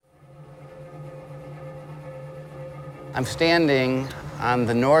I'm standing on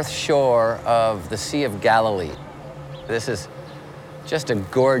the north shore of the Sea of Galilee. This is just a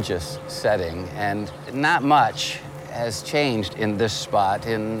gorgeous setting, and not much has changed in this spot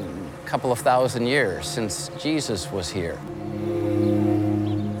in a couple of thousand years since Jesus was here.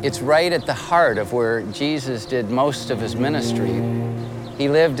 It's right at the heart of where Jesus did most of his ministry. He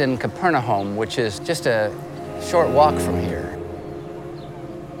lived in Capernaum, which is just a short walk from here.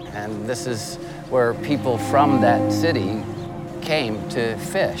 And this is where people from that city came to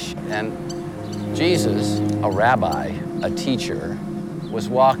fish. And Jesus, a rabbi, a teacher, was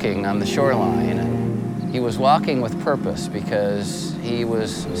walking on the shoreline. And he was walking with purpose because he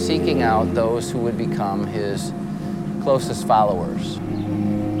was seeking out those who would become his closest followers,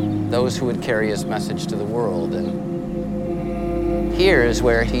 those who would carry his message to the world. And here is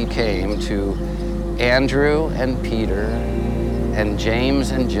where he came to Andrew and Peter and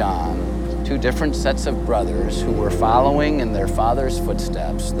James and John, two different sets of brothers who were following in their father's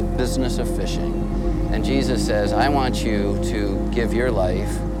footsteps, the business of fishing. And Jesus says, I want you to give your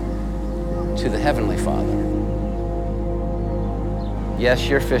life to the Heavenly Father. Yes,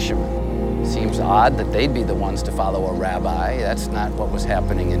 you're fishermen. Seems odd that they'd be the ones to follow a rabbi. That's not what was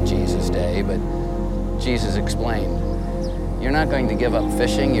happening in Jesus' day, but Jesus explained, you're not going to give up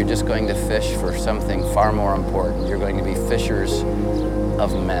fishing, you're just going to fish for something far more important. You're going to be fishers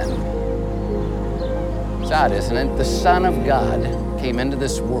of men. It's odd, isn't it? The Son of God came into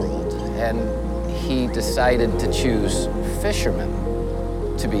this world and he decided to choose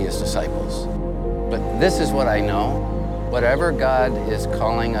fishermen to be his disciples. But this is what I know. Whatever God is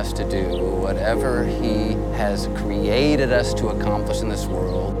calling us to do, whatever he has created us to accomplish in this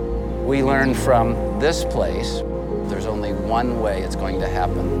world, we learn from this place, there's only one way it's going to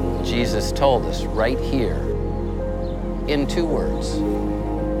happen. Jesus told us right here in two words,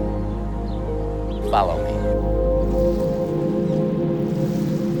 follow me.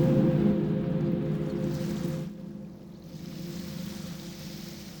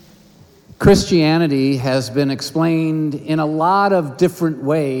 Christianity has been explained in a lot of different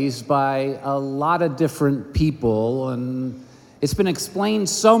ways by a lot of different people, and it's been explained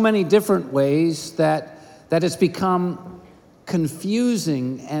so many different ways that it's become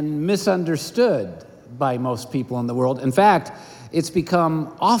confusing and misunderstood by most people in the world. In fact, it's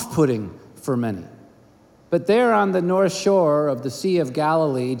become off-putting for many. But there on the north shore of the Sea of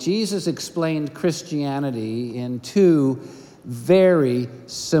Galilee, Jesus explained Christianity in two very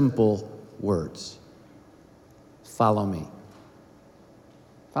simple words. Follow me.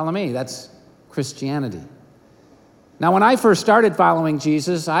 Follow me, that's Christianity. Now, when I first started following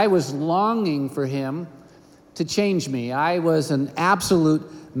Jesus, I was longing for him to change me. I was an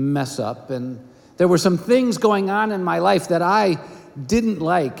absolute mess up, and there were some things going on in my life that I didn't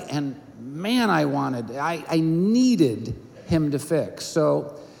like, and man, I needed him to fix.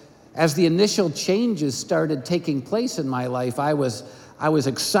 So as the initial changes started taking place in my life, I was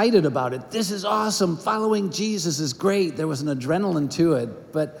excited about it. This is awesome. Following Jesus is great. There was an adrenaline to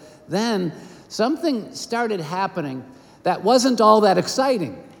it. But then something started happening that wasn't all that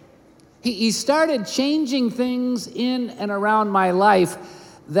exciting. He started changing things in and around my life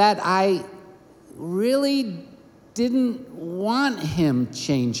that I really didn't want him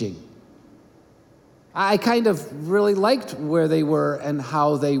changing. I kind of really liked where they were and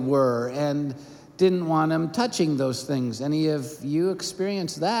how they were, and didn't want him touching those things. Any of you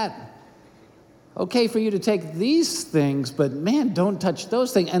experienced that? Okay for you to take these things, but man, don't touch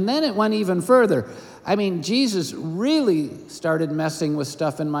those things. And then it went even further. I mean, Jesus really started messing with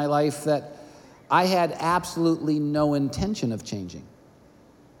stuff in my life that I had absolutely no intention of changing.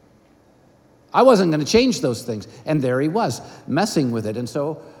 I wasn't going to change those things. And there he was, messing with it. And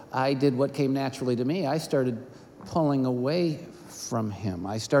so I did what came naturally to me. I started pulling away from him.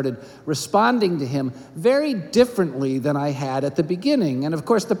 I started responding to him very differently than I had at the beginning. And of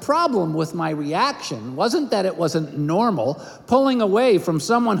course, the problem with my reaction wasn't that it wasn't normal. Pulling away from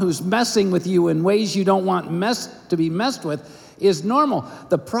someone who's messing with you in ways you don't want to be messed with is normal.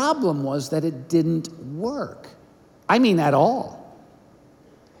 The problem was that it didn't work. I mean, at all.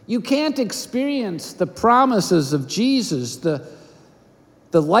 You can't experience the promises of Jesus, the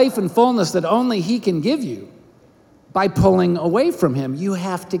life and fullness that only he can give you, by pulling away from him. You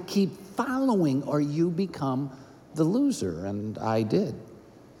have to keep following or you become the loser, and I did.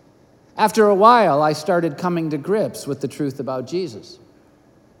 After a while, I started coming to grips with the truth about Jesus.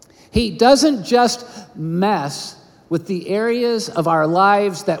 He doesn't just mess with the areas of our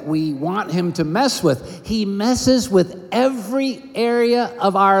lives that we want him to mess with. He messes with every area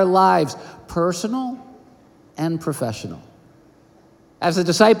of our lives, personal and professional. As the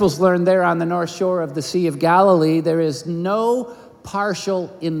disciples learned there on the north shore of the Sea of Galilee, there is no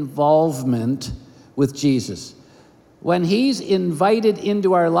partial involvement with Jesus. When he's invited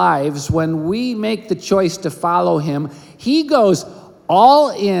into our lives, when we make the choice to follow him, he goes all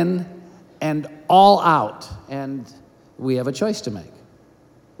in and all out, and we have a choice to make.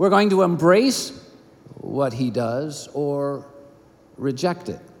 We're going to embrace what he does or reject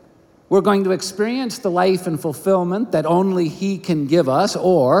it. We're going to experience the life and fulfillment that only he can give us,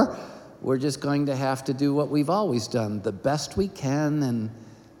 or we're just going to have to do what we've always done, the best we can, and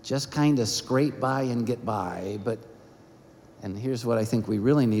just kind of scrape by and get by. And here's what I think we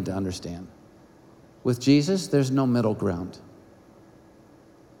really need to understand. With Jesus, there's no middle ground.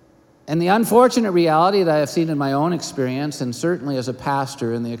 And the unfortunate reality that I have seen in my own experience, and certainly as a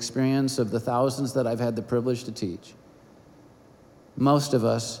pastor in the experience of the thousands that I've had the privilege to teach, most of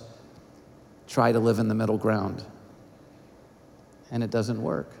us try to live in the middle ground, and it doesn't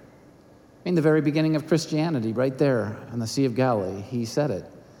work. I mean, the very beginning of Christianity, right there on the Sea of Galilee, he said it.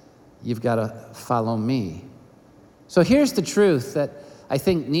 You've got to follow me. So here's the truth that I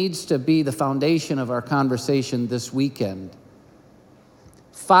think needs to be the foundation of our conversation this weekend.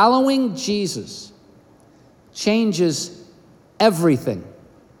 Following Jesus changes everything.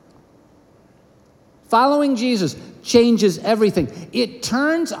 Following Jesus changes everything. It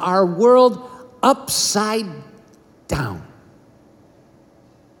turns our world upside down.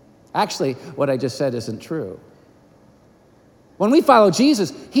 Actually, what I just said isn't true. When we follow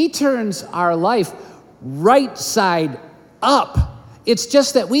Jesus, he turns our life right side up. It's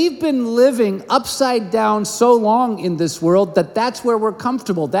just that we've been living upside down so long in this world that that's where we're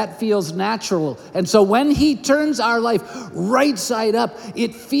comfortable. That feels natural. And so when he turns our life right side up,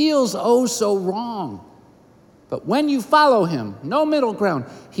 it feels oh so wrong. But when you follow him, no middle ground,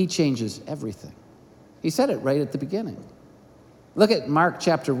 he changes everything. He said it right at the beginning. Look at Mark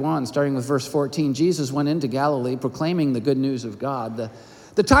chapter 1, starting with verse 14. Jesus went into Galilee proclaiming the good news of God.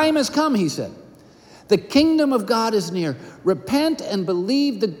 The time has come, he said. The kingdom of God is near. Repent and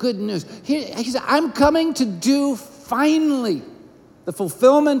believe the good news. He said, I'm coming to do finally the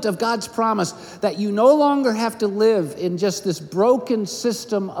fulfillment of God's promise that you no longer have to live in just this broken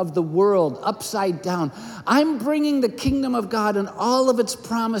system of the world upside down. I'm bringing the kingdom of God and all of its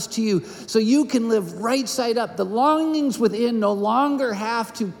promise to you so you can live right side up. The longings within no longer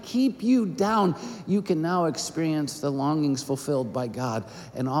have to keep you down. You can now experience the longings fulfilled by God.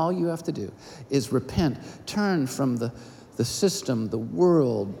 And all you have to do is repent, turn from the system, the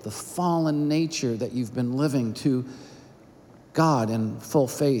world, the fallen nature that you've been living to God in full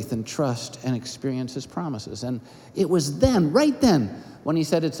faith and trust and experience his promises. And it was then, right then, when he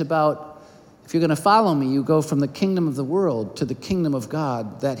said it's about, if you're going to follow me, you go from the kingdom of the world to the kingdom of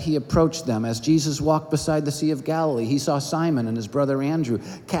God, that he approached them. As Jesus walked beside the Sea of Galilee, he saw Simon and his brother Andrew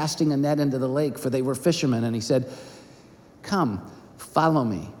casting a net into the lake, for they were fishermen. And he said, come, follow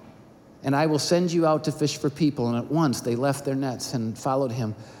me, and I will send you out to fish for people. And at once they left their nets and followed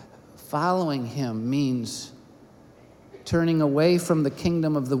him. Following him means turning away from the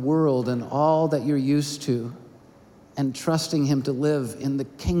kingdom of the world and all that you're used to and trusting him to live in the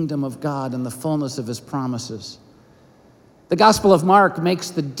kingdom of God and the fullness of his promises. The Gospel of Mark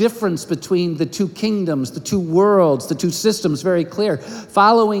makes the difference between the two kingdoms, the two worlds, the two systems very clear.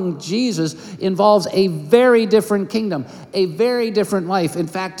 Following Jesus involves a very different kingdom, a very different life. In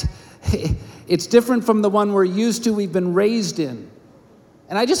fact, it's different from the one we're used to, we've been raised in.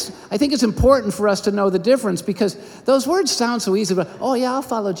 And I think it's important for us to know the difference, because those words sound so easy, but, oh yeah, I'll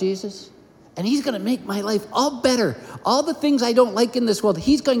follow Jesus. And he's going to make my life all better. All the things I don't like in this world,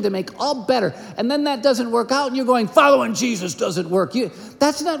 he's going to make all better. And then that doesn't work out, and you're going, following Jesus doesn't work.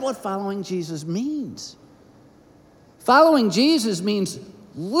 That's not what following Jesus means. Following Jesus means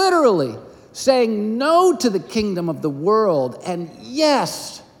literally saying no to the kingdom of the world and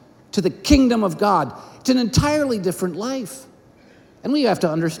yes to the kingdom of God. It's an entirely different life. And we have to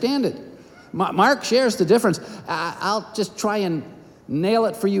understand it. Mark shares the difference. I'll just try and nail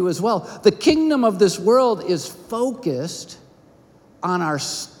it for you as well. The kingdom of this world is focused on our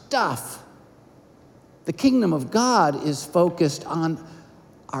stuff. The kingdom of God is focused on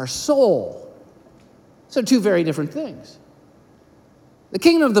our soul. So two very different things. The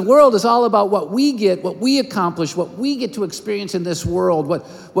kingdom of the world is all about what we get, what we accomplish, what we get to experience in this world,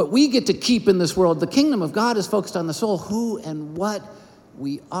 what we get to keep in this world. The kingdom of God is focused on the soul, who and what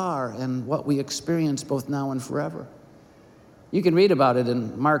we are and what we experience both now and forever. You can read about it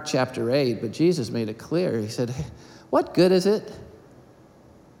in Mark chapter 8, but Jesus made it clear. He said, hey, what good is it?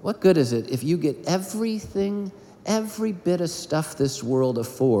 What good is it if you get everything, every bit of stuff this world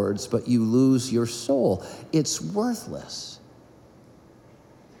affords, but you lose your soul? It's worthless.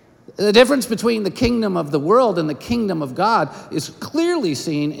 The difference between the kingdom of the world and the kingdom of God is clearly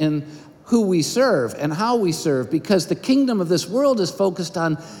seen in who we serve and how we serve, because the kingdom of this world is focused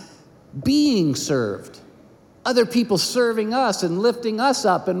on being served. Other people serving us and lifting us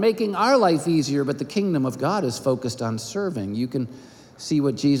up and making our life easier, but the kingdom of God is focused on serving. You can see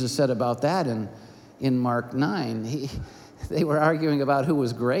what Jesus said about that in Mark 9. They were arguing about who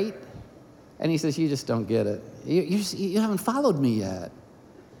was great, and he says, you just don't get it. You haven't followed me yet.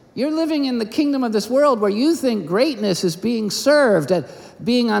 You're living in the kingdom of this world where you think greatness is being served, at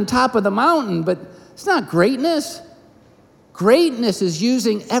being on top of the mountain, but it's not greatness. Greatness is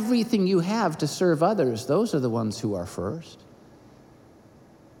using everything you have to serve others. Those are the ones who are first.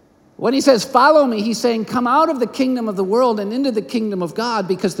 When he says, follow me, he's saying, come out of the kingdom of the world and into the kingdom of God,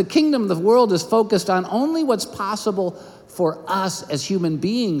 because the kingdom of the world is focused on only what's possible for us as human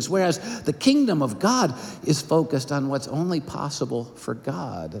beings, whereas the kingdom of God is focused on what's only possible for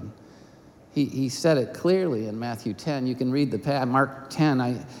God. And he said it clearly in Matthew 10. You can read Mark 10.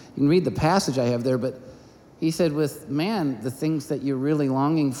 You can read the passage I have there, but he said, with man, the things that you're really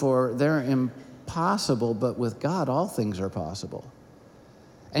longing for, they're impossible, but with God, all things are possible.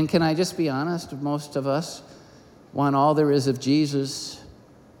 And can I just be honest? Most of us want all there is of Jesus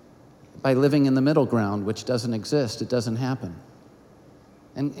by living in the middle ground, which doesn't exist. It doesn't happen.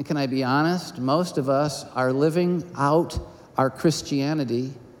 And can I be honest? Most of us are living out our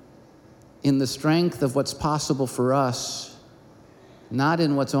Christianity in the strength of what's possible for us, not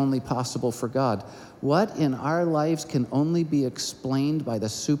in what's only possible for God. What in our lives can only be explained by the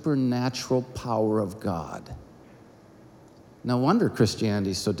supernatural power of God. No wonder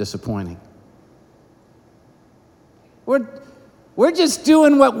Christianity is so disappointing. We're just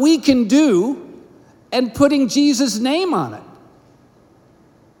doing what we can do and putting Jesus' name on it.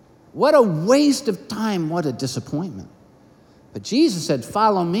 What a waste of time, what a disappointment. But Jesus said,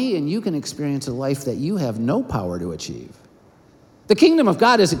 follow me and you can experience a life that you have no power to achieve. The kingdom of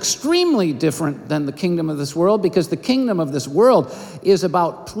God is extremely different than the kingdom of this world, because the kingdom of this world is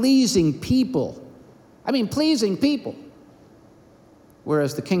about pleasing people. I mean, pleasing people.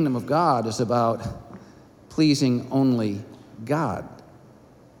 Whereas the kingdom of God is about pleasing only God.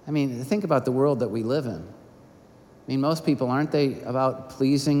 I mean, think about the world that we live in. I mean, most people, aren't they about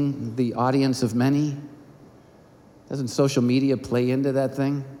pleasing the audience of many? Doesn't social media play into that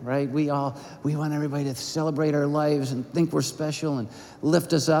thing, right? We want everybody to celebrate our lives and think we're special and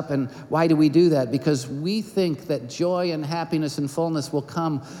lift us up. And why do we do that? Because we think that joy and happiness and fullness will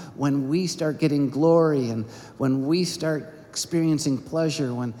come when we start getting glory and when we start experiencing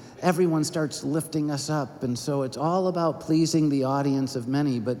pleasure, when everyone starts lifting us up. And so it's all about pleasing the audience of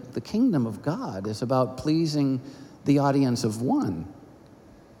many, but the kingdom of God is about pleasing the audience of one.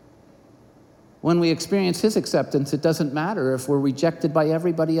 When we experience his acceptance, it doesn't matter if we're rejected by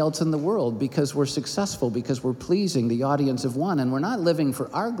everybody else in the world, because we're successful, because we're pleasing the audience of one. And we're not living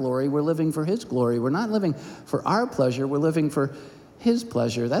for our glory, we're living for his glory. We're not living for our pleasure, we're living for his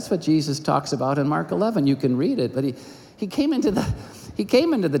pleasure. That's what Jesus talks about in Mark 11. You can read it, but he came into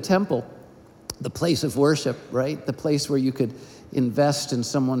the temple, the place of worship, right? The place where you could invest in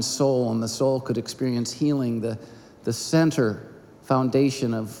someone's soul and the soul could experience healing, the center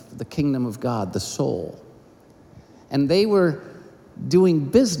foundation of the kingdom of God, the soul. And they were doing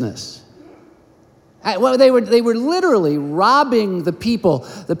business. Well, they were literally robbing the people.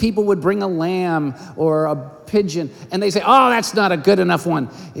 The people would bring a lamb or a pigeon, and they say, oh, that's not a good enough one.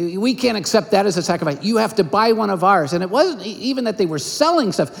 We can't accept that as a sacrifice. You have to buy one of ours. And it wasn't even that they were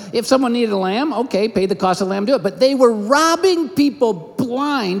selling stuff. If someone needed a lamb, okay, pay the cost of the lamb, do it. But they were robbing people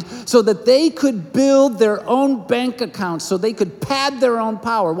blind so that they could build their own bank accounts, so they could pad their own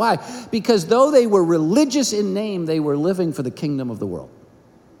power. Why? Because though they were religious in name, they were living for the kingdom of the world.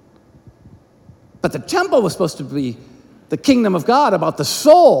 But the temple was supposed to be the kingdom of God, about the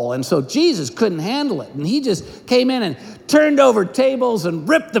soul. And so Jesus couldn't handle it. And he just came in and turned over tables and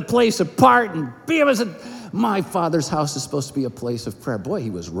ripped the place apart. And said, my Father's house is supposed to be a place of prayer. Boy, he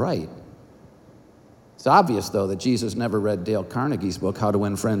was right. It's obvious, though, that Jesus never read Dale Carnegie's book, How to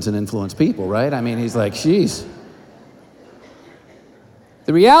Win Friends and Influence People, right? I mean, he's like, geez.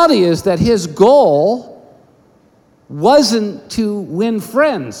 The reality is that his goal wasn't to win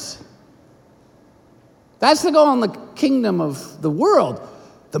friends. That's the goal in the kingdom of the world.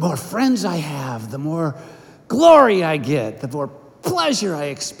 The more friends I have, the more glory I get, the more pleasure I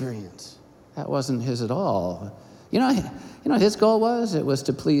experience. That wasn't his at all. You know his goal was? It was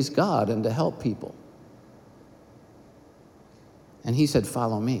to please God and to help people. And he said,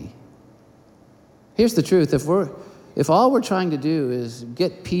 follow me. Here's the truth. If all we're trying to do is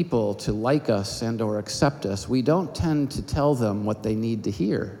get people to like us and or accept us, we don't tend to tell them what they need to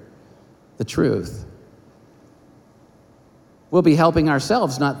hear. the truth. We'll be helping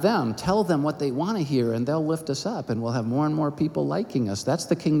ourselves, not them. Tell them what they want to hear, and they'll lift us up, and we'll have more and more people liking us. That's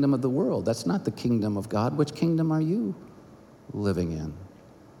the kingdom of the world. That's not the kingdom of God. Which kingdom are you living in?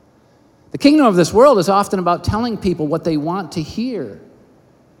 The kingdom of this world is often about telling people what they want to hear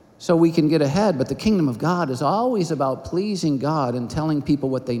so we can get ahead, but the kingdom of God is always about pleasing God and telling people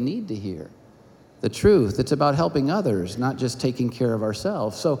what they need to hear. The truth, it's about helping others, not just taking care of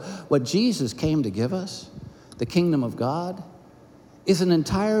ourselves. So what Jesus came to give us, the kingdom of God, is an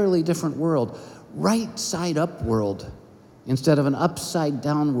entirely different world, right side up world, instead of an upside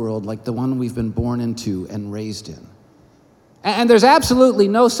down world like the one we've been born into and raised in. And there's absolutely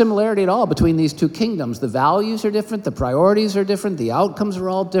no similarity at all between these two kingdoms. The values are different, the priorities are different, the outcomes are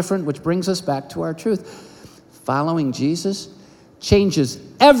all different, which brings us back to our truth. Following Jesus changes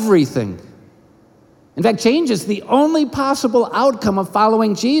everything. In fact, change is the only possible outcome of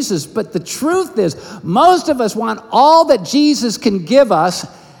following Jesus. But the truth is, most of us want all that Jesus can give us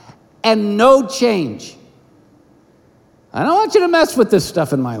and no change. I don't want you to mess with this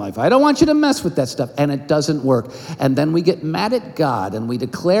stuff in my life. I don't want you to mess with that stuff. And it doesn't work. And then we get mad at God and we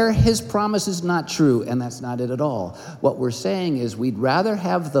declare his promises not true, and that's not it at all. What we're saying is we'd rather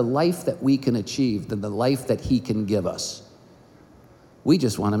have the life that we can achieve than the life that he can give us. We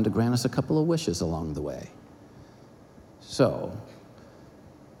just want him to grant us a couple of wishes along the way. So,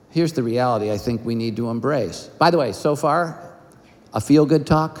 here's the reality I think we need to embrace. By the way, so far, a feel-good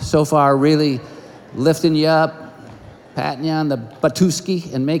talk. So far, really lifting you up, patting you on the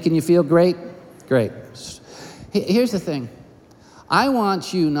batuski and making you feel great. Great. Here's the thing. I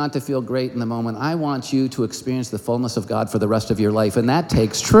want you not to feel great in the moment. I want you to experience the fullness of God for the rest of your life, and that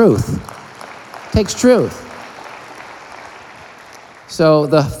takes truth. Takes truth. So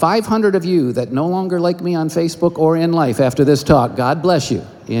the 500 of you that no longer like me on Facebook or in life after this talk, God bless you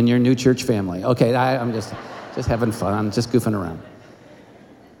in your new church family. Okay, I'm just having fun. I'm just goofing around.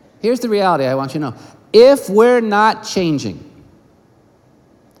 Here's the reality I want you to know. If we're not changing,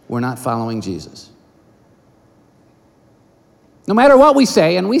 we're not following Jesus. No matter what we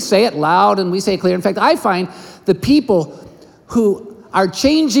say, and we say it loud and we say it clear. In fact, I find the people who are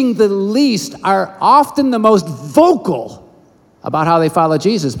changing the least are often the most vocal about how they follow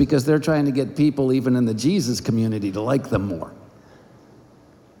Jesus, because they're trying to get people even in the Jesus community to like them more.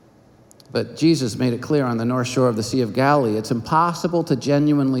 But Jesus made it clear on the north shore of the Sea of Galilee, it's impossible to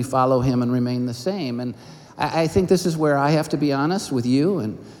genuinely follow him and remain the same. And I think this is where I have to be honest with you,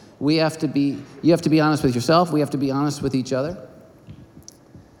 and you have to be honest with yourself, we have to be honest with each other.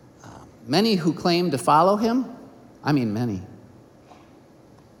 Many who claim to follow him, I mean many,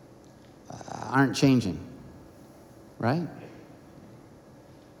 aren't changing, right?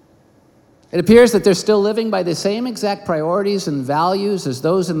 It appears that they're still living by the same exact priorities and values as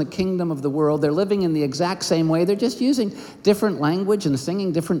those in the kingdom of the world. They're living in the exact same way. They're just using different language and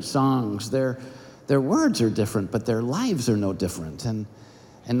singing different songs. Their words are different, but their lives are no different. And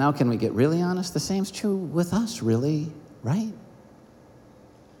now can we get really honest? The same's true with us, really, right?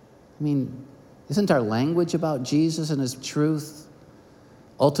 I mean, isn't our language about Jesus and his truth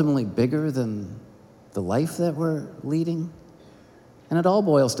ultimately bigger than the life that we're leading? And it all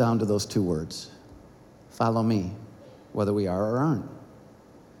boils down to those two words, follow me, whether we are or aren't.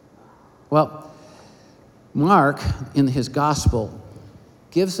 Well, Mark, in his gospel,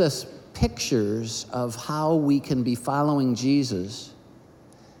 gives us pictures of how we can be following Jesus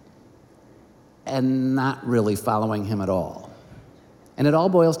and not really following him at all. And it all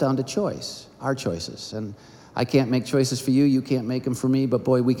boils down to choice, our choices. And I can't make choices for you, you can't make them for me, but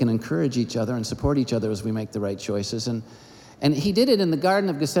boy, we can encourage each other and support each other as we make the right choices. And he did it in the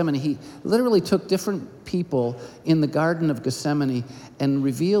Garden of Gethsemane. He literally took different people in the Garden of Gethsemane and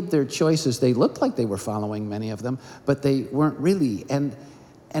revealed their choices. They looked like they were following, many of them, but they weren't really. And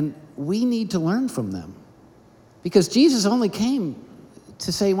we need to learn from them. Because Jesus only came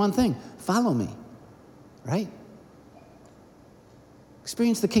to say one thing, follow me, right?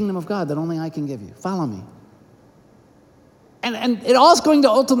 Experience the kingdom of God that only I can give you. Follow me. And it all is going to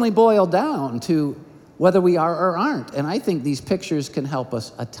ultimately boil down to whether we are or aren't. And I think these pictures can help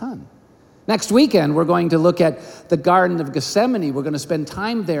us a ton. Next weekend, we're going to look at the Garden of Gethsemane. We're going to spend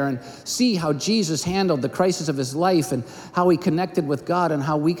time there and see how Jesus handled the crisis of his life and how he connected with God and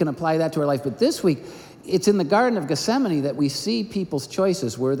how we can apply that to our life. But this week, it's in the Garden of Gethsemane that we see people's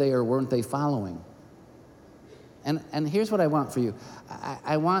choices. Were they or weren't they following? And here's what I want for you.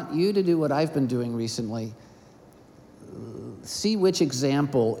 I want you to do what I've been doing recently. See which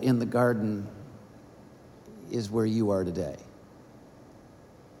example in the garden is where you are today.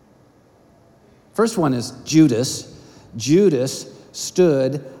 First one is Judas. Judas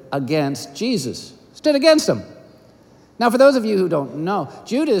stood against Jesus, stood against him. Now, for those of you who don't know,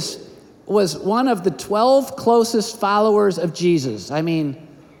 Judas was one of the 12 closest followers of Jesus. I mean,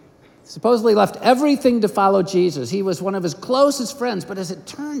 supposedly left everything to follow Jesus. He was one of his closest friends, but as it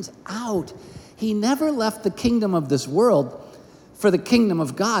turns out, he never left the kingdom of this world for the kingdom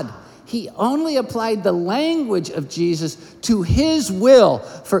of God. He only applied the language of Jesus to his will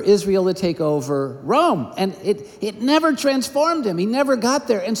for Israel to take over Rome. And it never transformed him. He never got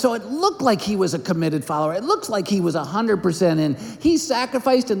there. And so it looked like he was a committed follower. It looks like he was 100% in. He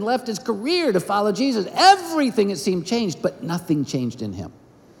sacrificed and left his career to follow Jesus. Everything, it seemed, changed, but nothing changed in him.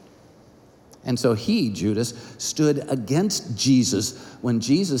 And so he, Judas, stood against Jesus when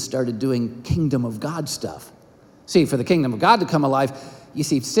Jesus started doing kingdom of God stuff. See, for the kingdom of God to come alive, you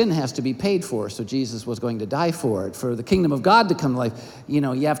see, sin has to be paid for, so Jesus was going to die for it. For the kingdom of God to come to life, you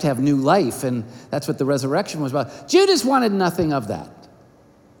have to have new life, and that's what the resurrection was about. Judas wanted nothing of that.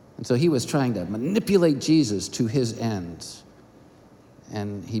 And so he was trying to manipulate Jesus to his ends,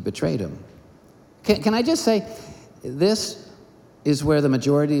 and he betrayed him. Can I just say, this is where the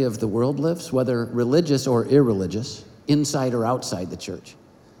majority of the world lives, whether religious or irreligious, inside or outside the church,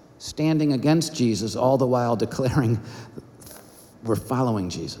 standing against Jesus, all the while declaring we're following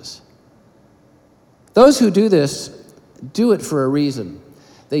Jesus. Those who do this do it for a reason.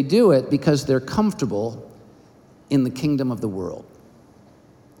 They do it because they're comfortable in the kingdom of the world.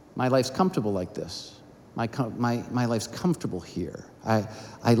 My life's comfortable like this. My life's comfortable here.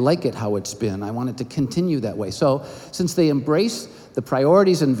 I like it how it's been. I want it to continue that way. So since they embrace the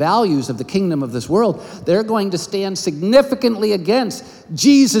priorities and values of the kingdom of this world, they're going to stand significantly against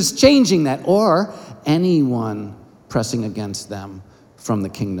Jesus changing that, or anyone pressing against them from the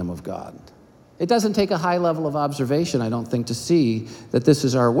kingdom of God. It doesn't take a high level of observation, I don't think, to see that this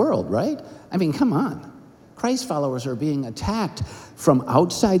is our world, right? I mean, come on. Christ followers are being attacked from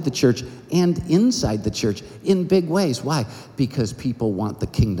outside the church and inside the church in big ways. Why? Because people want the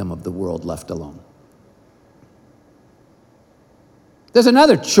kingdom of the world left alone. There's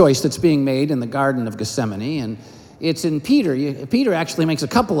another choice that's being made in the Garden of Gethsemane, and it's in Peter. Peter actually makes a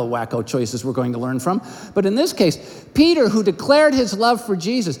couple of wacko choices we're going to learn from. But in this case, Peter, who declared his love for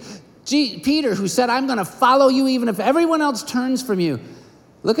Jesus, Peter, who said, I'm going to follow you even if everyone else turns from you.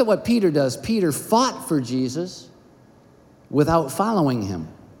 Look at what Peter does. Peter fought for Jesus without following him.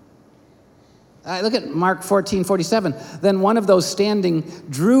 Look at Mark 14:47. Then one of those standing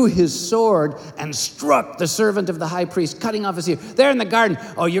drew his sword and struck the servant of the high priest, cutting off his ear. There in the garden,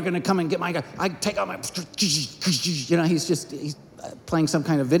 oh, you're going to come and get my guy. I take out my... he's playing some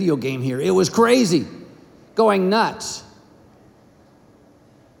kind of video game here. It was crazy, going nuts.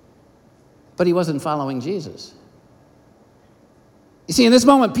 But he wasn't following Jesus. You see, in this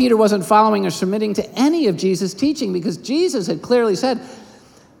moment, Peter wasn't following or submitting to any of Jesus' teaching because Jesus had clearly said,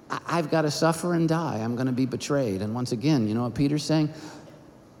 I've got to suffer and die. I'm going to be betrayed. And once again, you know what Peter's saying?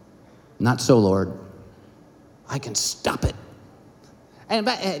 Not so, Lord. I can stop it. And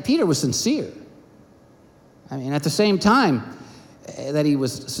Peter was sincere. I mean, at the same time that he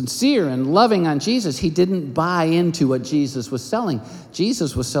was sincere and loving on Jesus, he didn't buy into what Jesus was selling.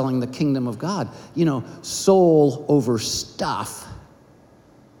 Jesus was selling the kingdom of God. Soul over stuff.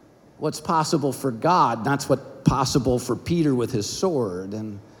 What's possible for God, that's what's possible for Peter with his sword.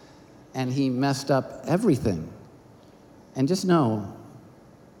 And he messed up everything. And just know,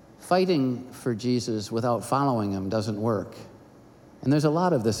 fighting for Jesus without following him doesn't work. And there's a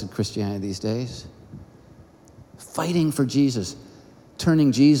lot of this in Christianity these days. Fighting for Jesus,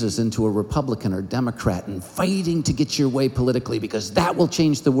 turning Jesus into a Republican or Democrat and fighting to get your way politically because that will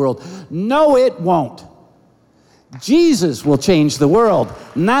change the world. No, it won't. Jesus will change the world,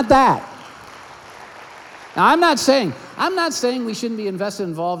 not that. Now, I'm not saying we shouldn't be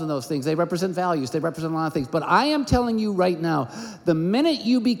involved in those things. They represent values. They represent a lot of things. But I am telling you right now, the minute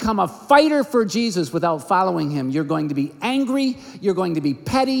you become a fighter for Jesus without following him, you're going to be angry, you're going to be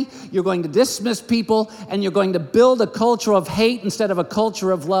petty, you're going to dismiss people, and you're going to build a culture of hate instead of a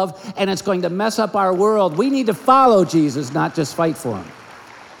culture of love, and it's going to mess up our world. We need to follow Jesus, not just fight for him.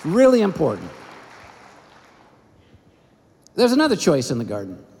 It's really important. There's another choice in the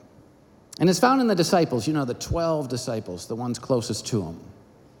garden. And it's found in the disciples, the 12 disciples, the ones closest to him.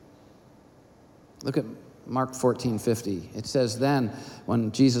 Look at Mark 14:50. It says, then,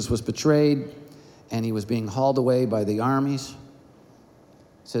 when Jesus was betrayed and he was being hauled away by the armies, it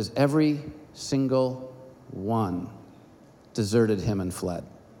says, every single one deserted him and fled.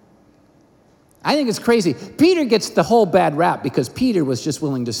 I think it's crazy. Peter gets the whole bad rap because Peter was just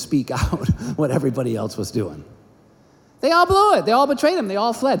willing to speak out what everybody else was doing. They all blew it. They all betrayed him. They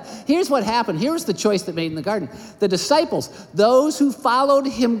all fled. Here's what happened. Here's the choice that made in the garden. The disciples, those who followed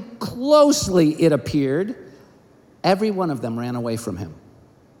him closely, it appeared, every one of them ran away from him.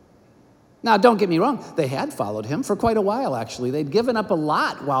 Now, don't get me wrong. They had followed him for quite a while, actually. They'd given up a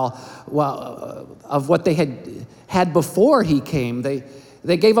lot of what they had before he came.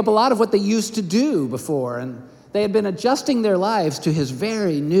 They gave up a lot of what they used to do before, and they had been adjusting their lives to his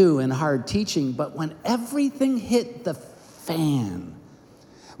very new and hard teaching. But when everything hit the fan,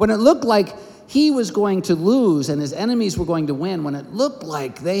 when it looked like he was going to lose and his enemies were going to win, when it looked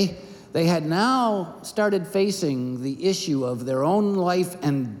like they had now started facing the issue of their own life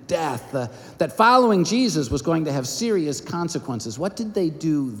and death, that following Jesus was going to have serious consequences, what did they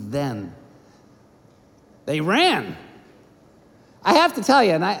do then? They ran. I have to tell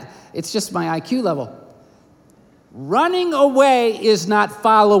you, and it's just my IQ level, running away is not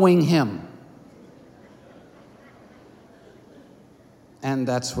following him. And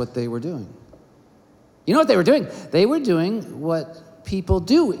that's what they were doing. You know what they were doing? They were doing what people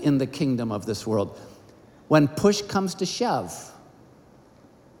do in the kingdom of this world. When push comes to shove,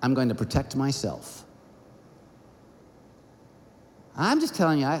 I'm going to protect myself. I'm just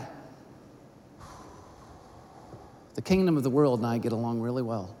telling you, the kingdom of the world and I get along really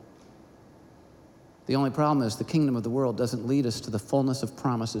well. The only problem is the kingdom of the world doesn't lead us to the fullness of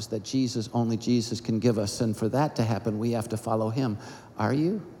promises that only Jesus can give us. And for that to happen, we have to follow him. Are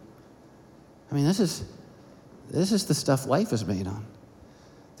you? I mean, this is the stuff life is made on.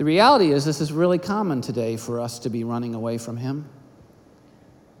 The reality is this is really common today for us to be running away from him.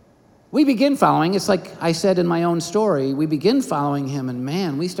 We begin following, it's like I said in my own story, we begin following him and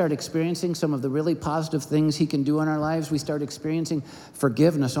man, we start experiencing some of the really positive things he can do in our lives. We start experiencing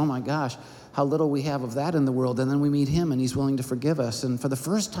forgiveness. Oh my gosh, how little we have of that in the world. And then we meet him and he's willing to forgive us. And for the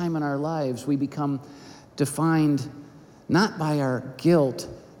first time in our lives, we become defined not by our guilt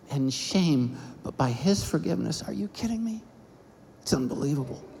and shame, but by his forgiveness. Are you kidding me? It's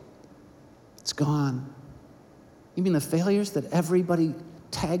unbelievable. It's gone. You mean the failures that everybody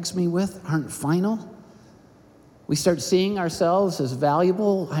tags me with aren't final? We start seeing ourselves as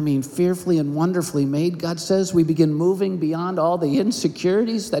valuable, fearfully and wonderfully made, God says. We begin moving beyond all the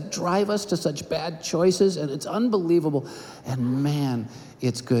insecurities that drive us to such bad choices, and it's unbelievable. And man,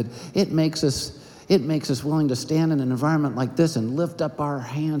 it's good. It makes us willing to stand in an environment like this and lift up our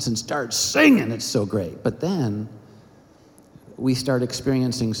hands and start singing. It's so great. But then we start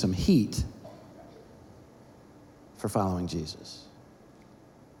experiencing some heat for following Jesus.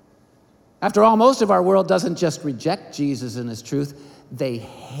 After all, most of our world doesn't just reject Jesus and his truth, they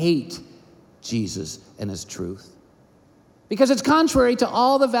hate Jesus and his truth. Because it's contrary to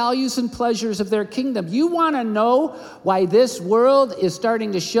all the values and pleasures of their kingdom. You want to know why this world is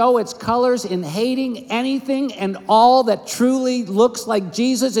starting to show its colors in hating anything and all that truly looks like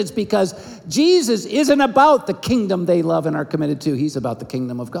Jesus? It's because Jesus isn't about the kingdom they love and are committed to. He's about the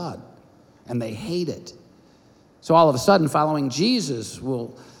kingdom of God. And they hate it. So all of a sudden, following Jesus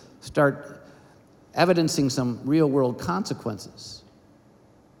will start evidencing some real-world consequences.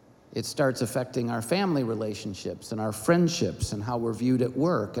 It starts affecting our family relationships and our friendships and how we're viewed at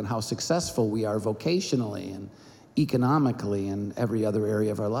work and how successful we are vocationally and economically and every other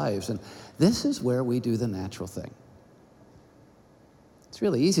area of our lives. And this is where we do the natural thing. It's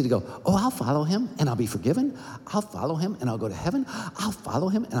really easy to go, oh, I'll follow him and I'll be forgiven. I'll follow him and I'll go to heaven. I'll follow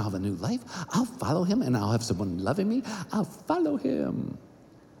him and I'll have a new life. I'll follow him and I'll have someone loving me. I'll follow him.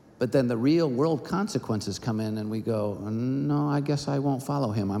 But then the real world consequences come in and we go, no, I guess I won't follow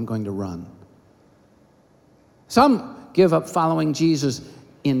him. I'm going to run. Some give up following Jesus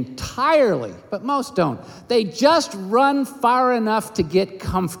entirely, but most don't. They just run far enough to get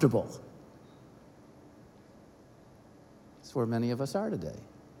comfortable. That's where many of us are today.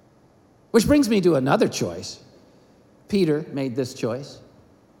 Which brings me to another choice. Peter made this choice.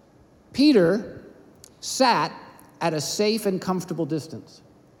 Peter sat at a safe and comfortable distance.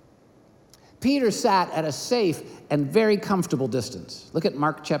 Peter sat at a safe and very comfortable distance. Look at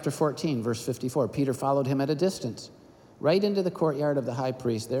Mark chapter 14, verse 54. Peter followed him at a distance, right into the courtyard of the high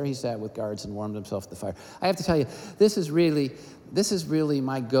priest. There he sat with guards and warmed himself at the fire. I have to tell you, this is really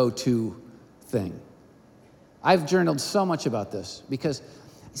my go-to thing. I've journaled so much about this because,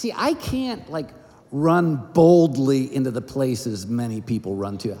 see, I can't run boldly into the places many people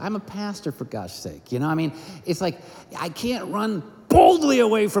run to. I'm a pastor, for gosh sake. It's like I can't run boldly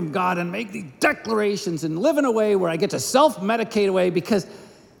away from God and make these declarations and live in a way where I get to self-medicate away because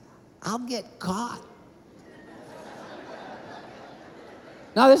I'll get caught.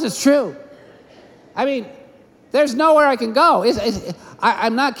 No, this is true. There's nowhere I can go.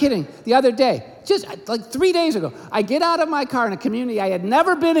 I'm not kidding. The other day, just like 3 days ago, I get out of my car in a community I had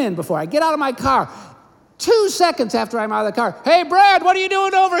never been in before. I get out of my car. 2 seconds after I'm out of the car, hey, Brad, what are you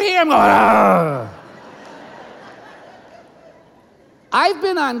doing over here? I'm going, ah. I've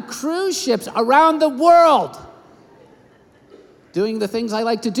been on cruise ships around the world doing the things I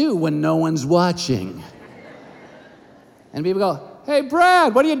like to do when no one's watching. And people go, hey,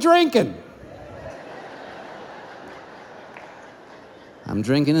 Brad, what are you drinking? I'm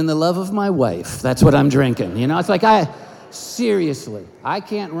drinking in the love of my wife. That's what I'm drinking. You know, it's like seriously, I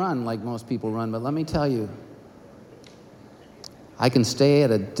can't run like most people run, but let me tell you, I can stay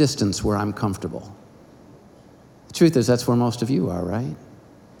at a distance where I'm comfortable. The truth is, that's where most of you are, right?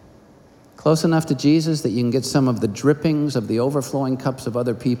 Close enough to Jesus that you can get some of the drippings of the overflowing cups of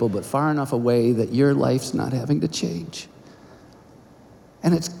other people, but far enough away that your life's not having to change.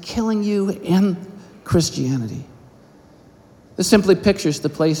 And it's killing you in Christianity. This simply pictures the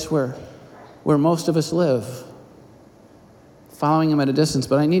place where most of us live, following him at a distance.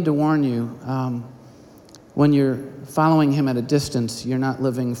 But I need to warn you, when you're following him at a distance, you're not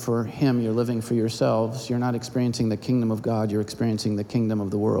living for him, you're living for yourselves. You're not experiencing the kingdom of God, you're experiencing the kingdom of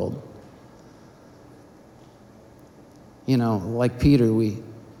the world. You know, like Peter, when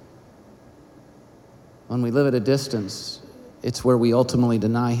we live at a distance, it's where we ultimately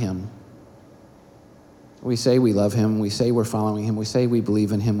deny him. We say we love him, we say we're following him, we say we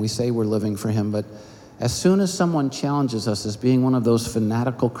believe in him, we say we're living for him, but as soon as someone challenges us as being one of those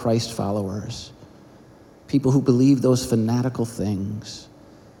fanatical Christ followers, people who believe those fanatical things,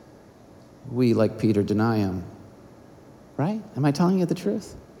 we, like Peter, deny him. Right? Am I telling you the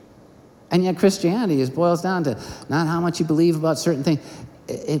truth? And yet Christianity boils down to not how much you believe about certain things.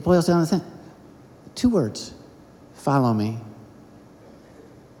 It boils down to 2 words. Follow me.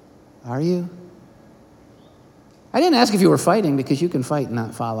 Are you? I didn't ask if you were fighting, because you can fight and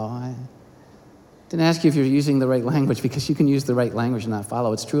not follow. I didn't ask you if you're using the right language, because you can use the right language and not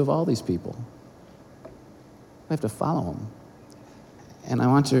follow. It's true of all these people. We have to follow him. And I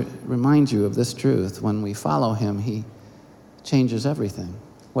want to remind you of this truth. When we follow him, he changes everything.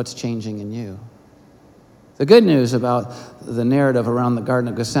 What's changing in you? The good news about the narrative around the Garden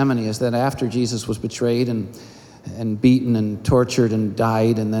of Gethsemane is that after Jesus was betrayed and beaten and tortured and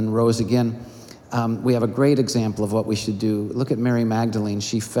died and then rose again, we have a great example of what we should do. Look at Mary Magdalene.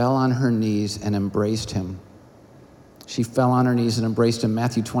 She fell on her knees and embraced him. She fell on her knees and embraced him.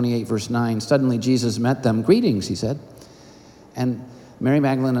 Matthew 28, verse 9. Suddenly Jesus met them. Greetings, he said. And Mary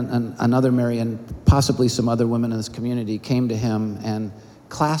Magdalene and another Mary and possibly some other women in this community came to him and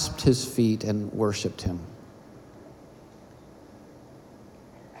clasped his feet and worshiped him.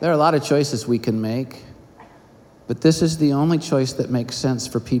 There are a lot of choices we can make, but this is the only choice that makes sense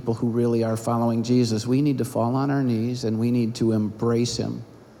for people who really are following Jesus. We need to fall on our knees and we need to embrace him.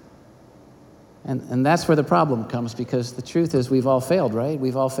 And that's where the problem comes, because the truth is we've all failed, right?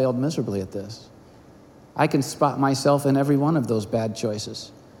 We've all failed miserably at this. I can spot myself in every one of those bad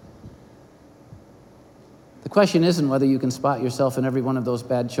choices. The question isn't whether you can spot yourself in every one of those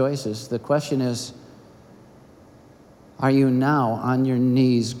bad choices. The question is, are you now on your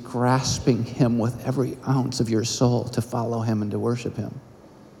knees grasping him with every ounce of your soul to follow him and to worship him?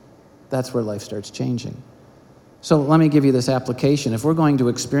 That's where life starts changing. So let me give you this application. If we're going to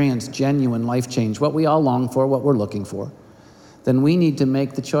experience genuine life change, what we all long for, what we're looking for, then we need to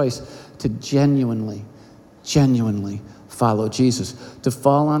make the choice to genuinely follow Jesus, to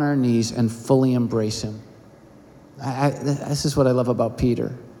fall on our knees and fully embrace him. This is what I love about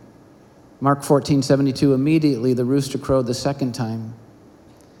Peter. Mark 14:72, immediately the rooster crowed the second time.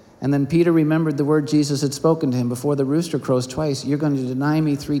 And then Peter remembered the word Jesus had spoken to him: before the rooster crows twice, you're going to deny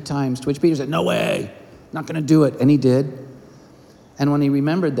me 3 times. To which Peter said, no way, not going to do it. And he did. And when he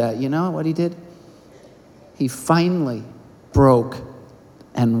remembered that, you know what he did? He finally broke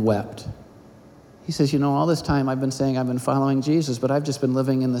and wept. He says, you know, all this time I've been saying I've been following Jesus, but I've just been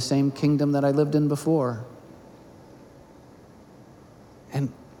living in the same kingdom that I lived in before.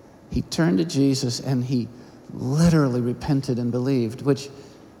 And he turned to Jesus and he literally repented and believed, which,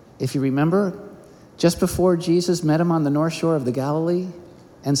 if you remember, just before Jesus met him on the north shore of the Galilee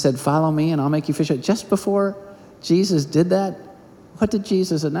and said, follow me and I'll make you fish. Just before Jesus did that, what did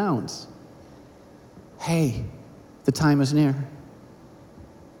Jesus announce? Hey, the time is near.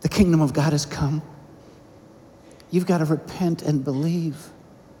 The kingdom of God has come. You've got to repent and believe.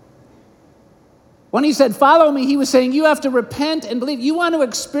 When he said, follow me, he was saying, you have to repent and believe. You want to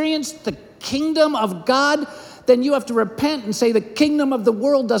experience the kingdom of God? Then you have to repent and say the kingdom of the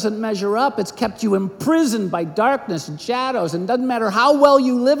world doesn't measure up. It's kept you imprisoned by darkness and shadows, and doesn't matter how well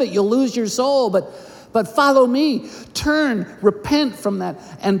you live it, you'll lose your soul. But But follow me. Turn, repent from that,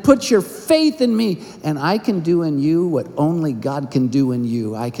 and put your faith in me. And I can do in you what only God can do in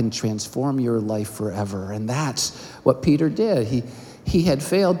you. I can transform your life forever. And that's what Peter did. He had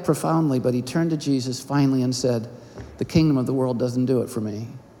failed profoundly, but he turned to Jesus finally and said, the kingdom of the world doesn't do it for me.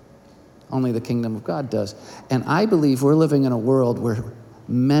 Only the kingdom of God does. And I believe we're living in a world where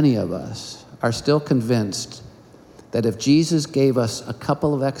many of us are still convinced that if Jesus gave us a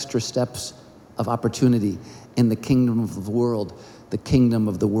couple of extra steps of opportunity in the kingdom of the world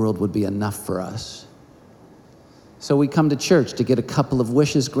would be enough for us. So we come to church to get a couple of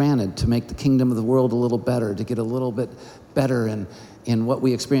wishes granted, to make the kingdom of the world a little better, to get a little bit better in what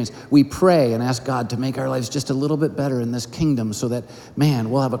we experience. We pray and ask God to make our lives just a little bit better in this kingdom so that,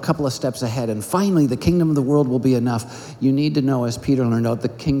 man, we'll have a couple of steps ahead, and finally the kingdom of the world will be enough. You need to know, as Peter learned out, the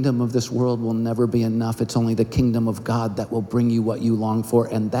kingdom of this world will never be enough. It's only the kingdom of God that will bring you what you long for,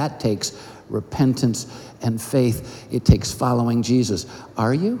 and that takes repentance and faith. It takes following Jesus.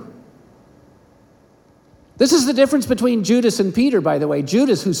 Are you? This is the difference between Judas and Peter, by the way.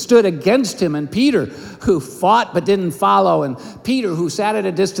 Judas, who stood against him, and Peter, who fought but didn't follow, and Peter, who sat at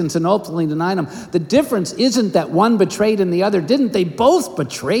a distance and ultimately denied him. The difference isn't that one betrayed and the other didn't. They both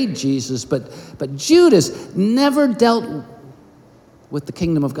betrayed Jesus, but Judas never dealt with the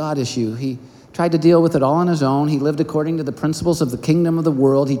kingdom of God issue. He tried to deal with it all on his own. He lived according to the principles of the kingdom of the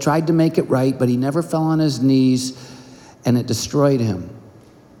world. He tried to make it right, but he never fell on his knees, and it destroyed him.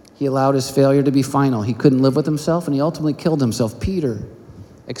 He allowed his failure to be final. He couldn't live with himself, and he ultimately killed himself. Peter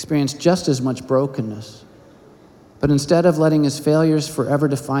experienced just as much brokenness. But instead of letting his failures forever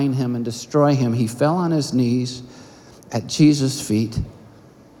define him and destroy him, he fell on his knees at Jesus' feet.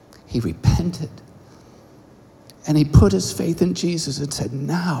 He repented, and he put his faith in Jesus and said,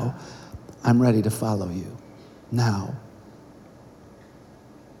 now I'm ready to follow you. Now.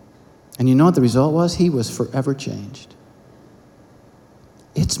 And you know what the result was? He was forever changed.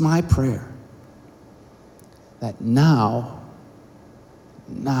 It's my prayer that now,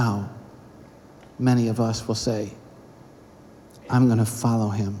 many of us will say, I'm going to follow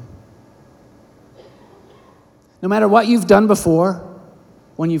him. No matter what you've done before,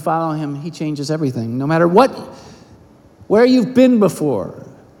 when you follow him, he changes everything. No matter where you've been before,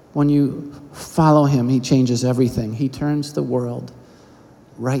 when you follow him, he changes everything. He turns the world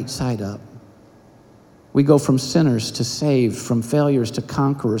right side up. We go from sinners to saved, from failures to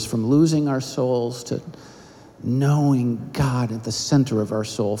conquerors, from losing our souls to knowing God at the center of our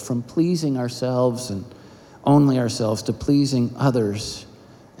soul, from pleasing ourselves and only ourselves to pleasing others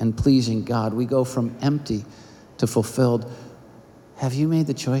and pleasing God. We go from empty to fulfilled. Have you made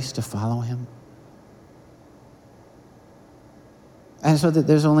the choice to follow him? And so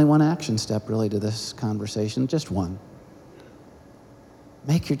there's only one action step really to this conversation, just one.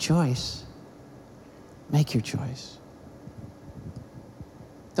 Make your choice. Make your choice.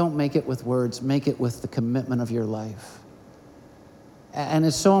 Don't make it with words. Make it with the commitment of your life. And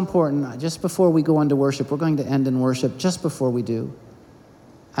it's so important. Just before we go into worship, we're going to end in worship. Just before we do,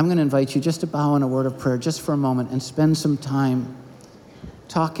 I'm going to invite you just to bow in a word of prayer just for a moment and spend some time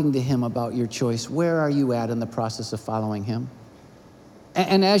talking to him about your choice. Where are you at in the process of following him?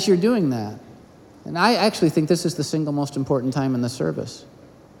 And as you're doing that, and I actually think this is the single most important time in the service.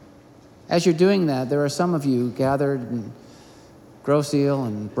 As you're doing that, there are some of you gathered in Grosse Ile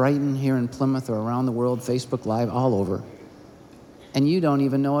and Brighton here in Plymouth or around the world, Facebook Live, all over. And you don't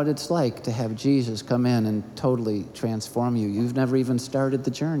even know what it's like to have Jesus come in and totally transform you. You've never even started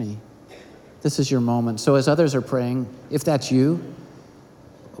the journey. This is your moment. So as others are praying, if that's you,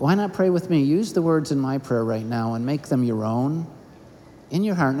 why not pray with me? Use the words in my prayer right now and make them your own. In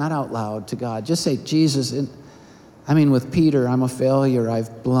your heart, not out loud, to God. Just say, Jesus, with Peter, I'm a failure.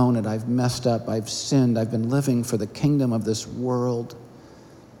 I've blown it. I've messed up. I've sinned. I've been living for the kingdom of this world.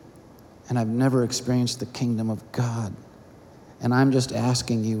 And I've never experienced the kingdom of God. And I'm just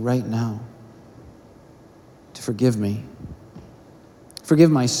asking you right now to forgive me. Forgive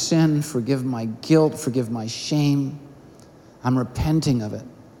my sin. Forgive my guilt. Forgive my shame. I'm repenting of it.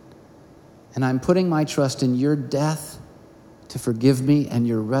 And I'm putting my trust in your death to forgive me and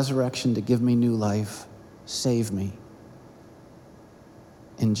your resurrection to give me new life. Save me.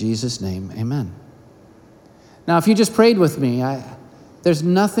 In Jesus' name, amen. Now, if you just prayed with me, there's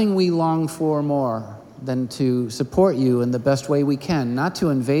nothing we long for more than to support you in the best way we can. Not to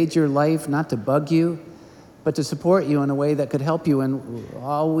invade your life, not to bug you, but to support you in a way that could help you. And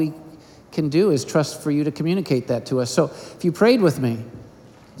all we can do is trust for you to communicate that to us. So if you prayed with me,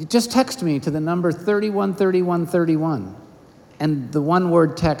 just text me to the number 313131. And the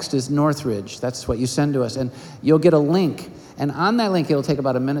one-word text is Northridge. That's what you send to us. And you'll get a link. And on that link, it'll take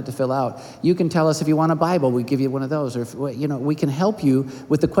about a minute to fill out. You can tell us if you want a Bible, we give you one of those. Or, if, we can help you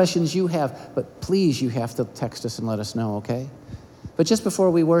with the questions you have. But please, you have to text us and let us know, okay? But just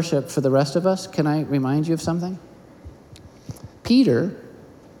before we worship, for the rest of us, can I remind you of something? Peter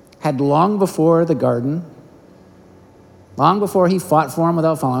had long before the garden, long before he fought for him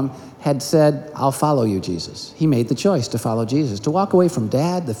without following him, had said, I'll follow you, Jesus. He made the choice to follow Jesus, to walk away from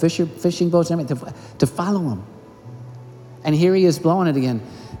Dad, the fishing boats, and everything, to follow him. And here he is blowing it again,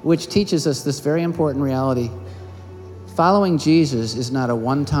 which teaches us this very important reality. Following Jesus is not a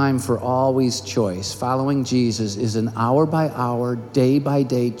one-time for always choice. Following Jesus is an hour-by-hour,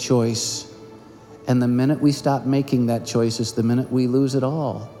 day-by-day choice. And the minute we stop making that choice is the minute we lose it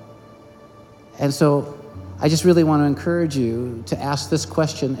all. And so I just really want to encourage you to ask this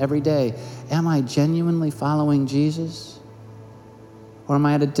question every day. Am I genuinely following Jesus? Or am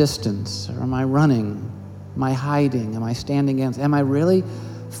I at a distance? Or am I running? Am I hiding? Am I standing against? Am I really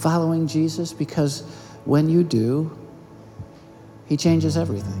following Jesus? Because when you do, he changes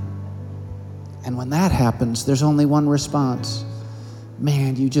everything. And when that happens, there's only one response.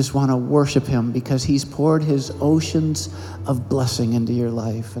 Man, you just want to worship him because he's poured his oceans of blessing into your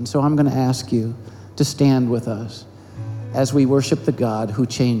life. And so I'm going to ask you to stand with us as we worship the God who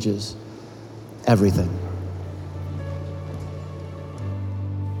changes everything.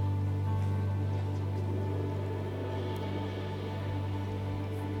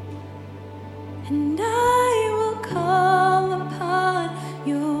 And I will call upon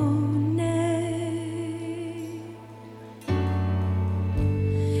your name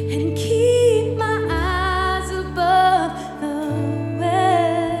and keep my eyes above the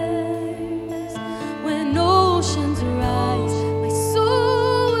waves. When oceans rise, my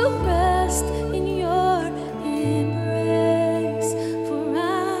soul will rest in your embrace. For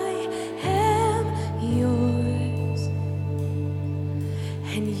I am yours,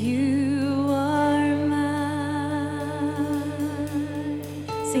 and you are mine.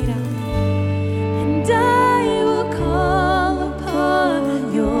 Sing it out. And I will call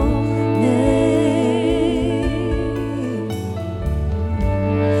upon your name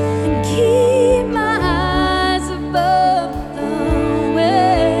and keep my eyes above the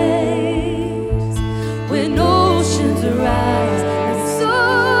waves. When oceans rise, my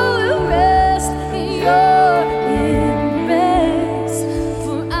soul will rest in your embrace.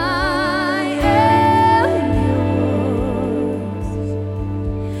 For I am yours,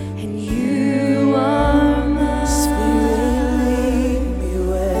 and you are mine. Spirit, lead me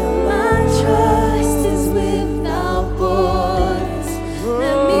where my trust is without borders.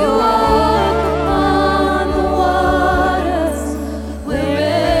 Let me walk upon the waters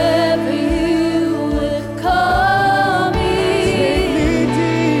wherever you would call me.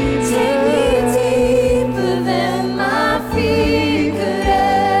 Take me deeper than my feet could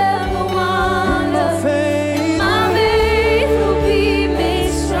ever wander. My faith will be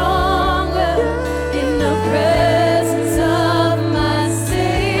made stronger in the presence of my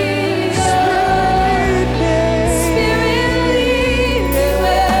Savior. Spirit, lead me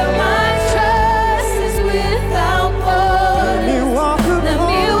where my trust is without borders. Let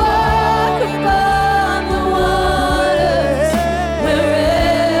me walk upon the waters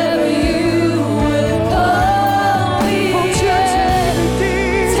wherever you would call me.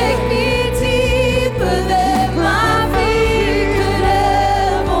 Take me deeper than my feet could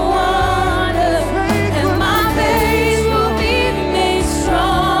ever wander, and my faith will be made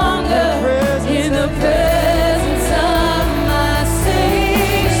stronger in the presence of my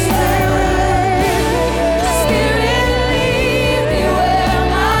Savior. Spirit, lead me where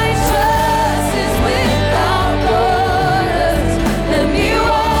my trust is without borders. Let me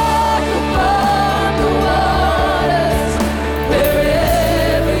walk upon the waters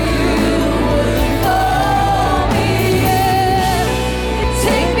wherever you would call me.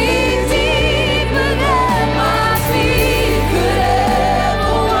 Take me deeper than my feet could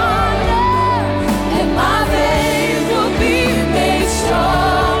ever wander, and my faith will be made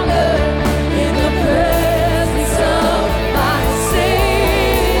stronger in the presence of my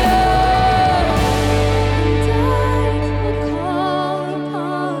Savior. And I will call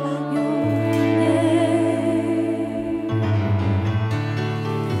upon your name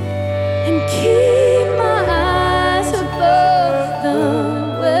and keep my eyes above the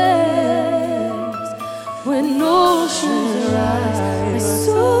waves. When oceans rise, my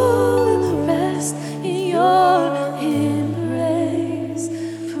soul will rest in your embrace.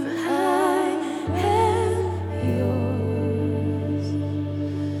 For I am yours,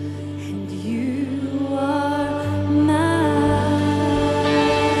 and you are mine.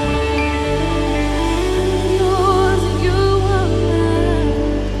 I'm yours, and you are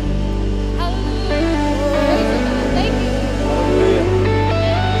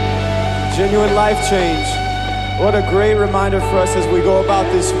genuine life change. What a great reminder for us as we go about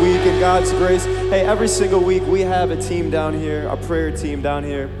this week in God's grace. Hey, every single week we have a team down here, a prayer team down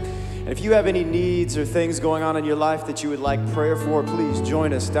here. And if you have any needs or things going on in your life that you would like prayer for, please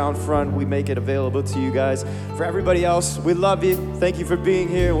join us down front. We make it available to you guys. For everybody else, we love you. Thank you for being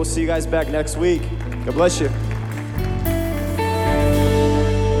here. We'll see you guys back next week. God bless you.